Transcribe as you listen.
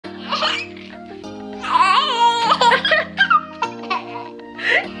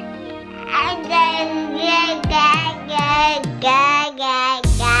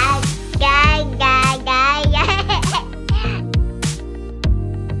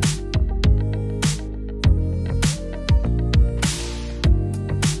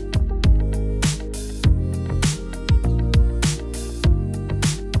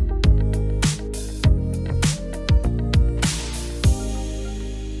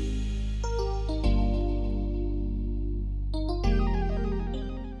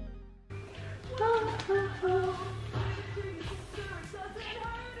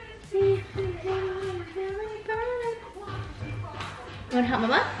wanna help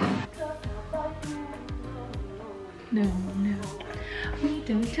Mama? No, no. We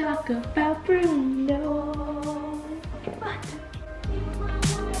don't talk about Bruno. What?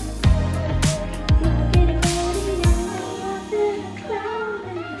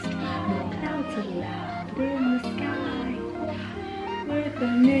 Clouds are loud in the sky with a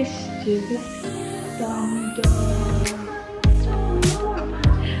mischievous thunder.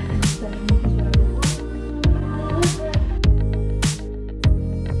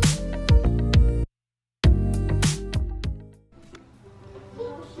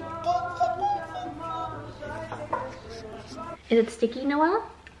 Is it sticky, Noelle?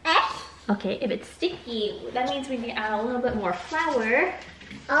 Okay, if it's sticky, that means we need to add a little bit more flour.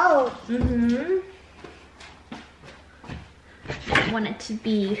 Oh. I want it to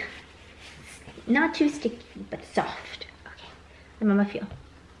be not too sticky, but soft. Okay, let Mama feel.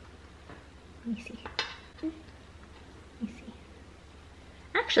 Let me see. Let me see.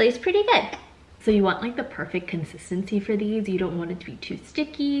 Actually, it's pretty good. So you want like the perfect consistency for these. You don't want it to be too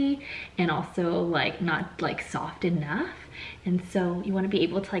sticky and also like not like soft enough. And so you want to be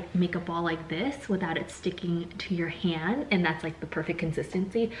able to like make a ball like this without it sticking to your hand, and that's like the perfect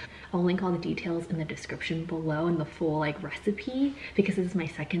consistency. I'll link all the details in the description below and the full like recipe, because this is my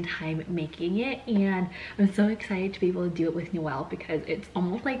second time making it and I'm so excited to be able to do it with Noelle because it's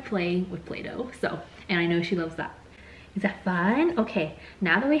almost like playing with Play-Doh. So, and I know she loves that. Is that fun? Okay,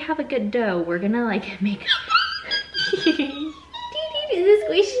 now that we have a good dough, we're gonna like make Is it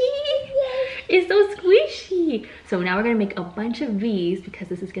squishy? Yes. It's so squishy. So now we're gonna make a bunch of these because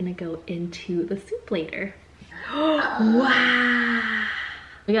this is gonna go into the soup later. Wow.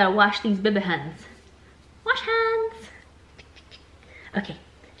 We gotta wash these baby hands. Wash hands. Okay,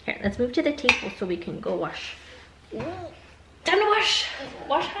 here, let's move to the table so we can go wash. Time to wash.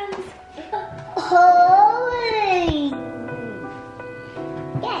 Wash hands.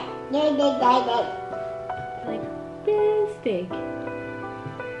 Like this big.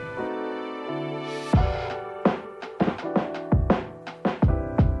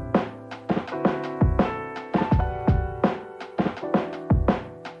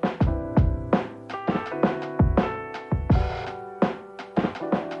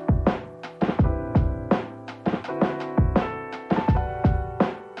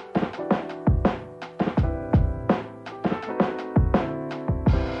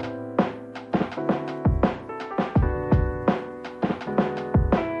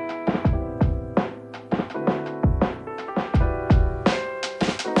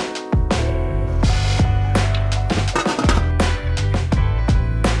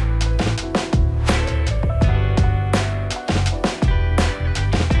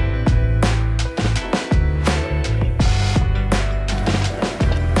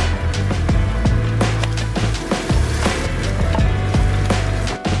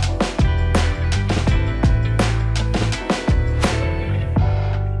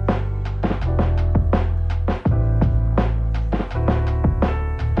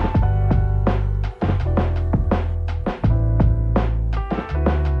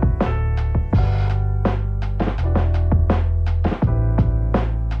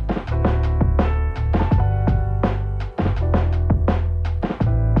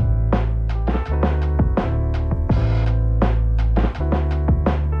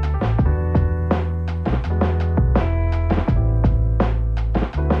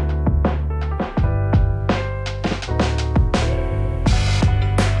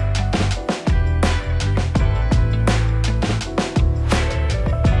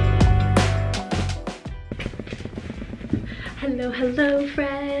 Hello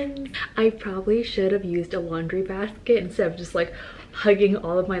friends! I probably should have used a laundry basket instead of just like hugging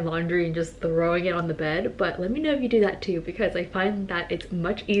all of my laundry and just throwing it on the bed, but let me know if you do that too, because I find that it's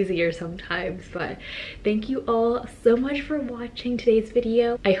much easier sometimes. But thank you all so much for watching today's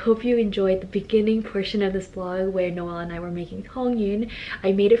video. I hope you enjoyed the beginning portion of this vlog where Noelle and I were making Tong Yung.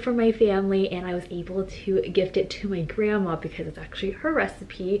 I made it for my family and I was able to gift it to my grandma because it's actually her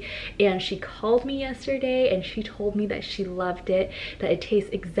recipe, and she called me yesterday and she told me that she loved it, that it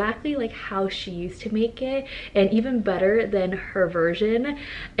tastes exactly like how she used to make it and even better than her version.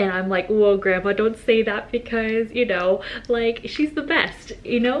 And I'm like, whoa grandma, don't say that, because you know, like, she's the best,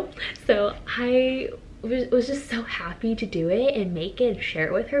 you know. So I was just so happy to do it and make it and share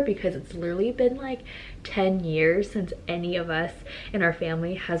it with her, because it's literally been like 10 years since any of us in our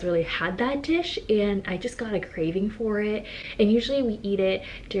family has really had that dish, and I just got a craving for it. And usually we eat it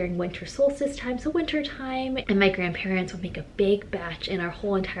during winter solstice time, so winter time, and my grandparents would make a big batch and our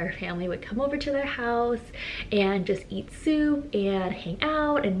whole entire family would come over to their house and just eat soup and hang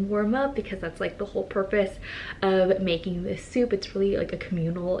out and warm up, because that's like the whole purpose of making this soup. It's really like a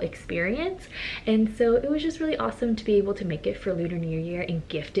communal experience. And so it was just really awesome to be able to make it for Lunar New Year and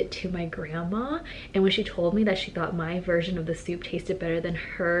gift it to my grandma. And when she told me that she thought my version of the soup tasted better than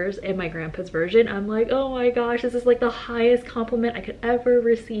hers and my grandpa's version, I'm like, oh my gosh, this is like the highest compliment I could ever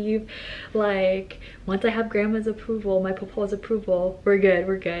receive. Like, once I have grandma's approval, my papa's approval, we're good,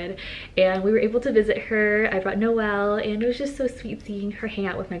 we're good. And we were able to visit her. I brought Noelle, and it was just so sweet seeing her hang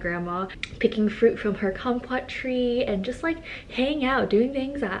out with my grandma, picking fruit from her kumquat tree, and just like hang out, doing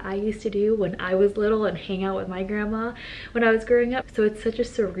things that I used to do when I was little and hang out with my grandma when I was growing up. So it's such a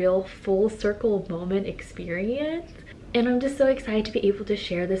surreal full circle moment experience. And I'm just so excited to be able to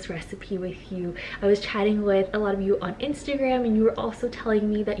share this recipe with you. I was chatting with a lot of you on Instagram, and you were also telling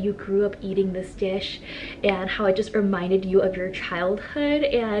me that you grew up eating this dish and how it just reminded you of your childhood.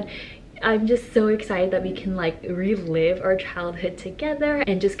 And I'm just so excited that we can like relive our childhood together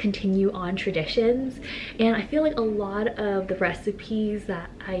and just continue on traditions. And I feel like a lot of the recipes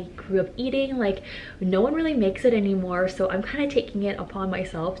that I grew up eating, like no one really makes it anymore, so I'm kind of taking it upon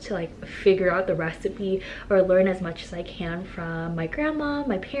myself to like figure out the recipe or learn as much as I can from my grandma,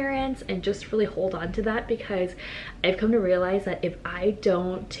 my parents, and just really hold on to that, because I've come to realize that if I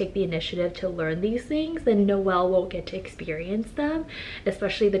don't take the initiative to learn these things, then Noelle won't get to experience them,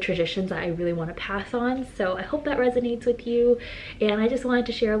 especially the traditions that I really want to pass on. So I hope that resonates with you, and I just wanted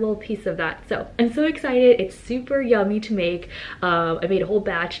to share a little piece of that. So I'm so excited. It's super yummy to make. I made a whole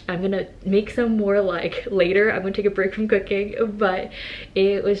batch. I'm gonna make some more like later. I'm gonna take a break from cooking, but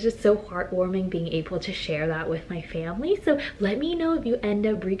it was just so heartwarming being able to share that with my family. So let me know if you end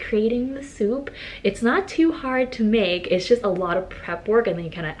up recreating the soup. It's not too hard to make. It's just a lot of prep work, and then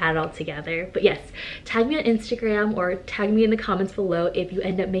you kind of add it all together. But yes, tag me on Instagram or tag me in the comments below if you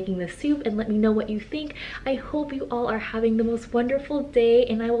end up making the soup, and let me know what you think. I hope you all are having the most wonderful day,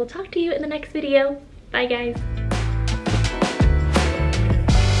 and I will talk to you in the next video. Bye guys.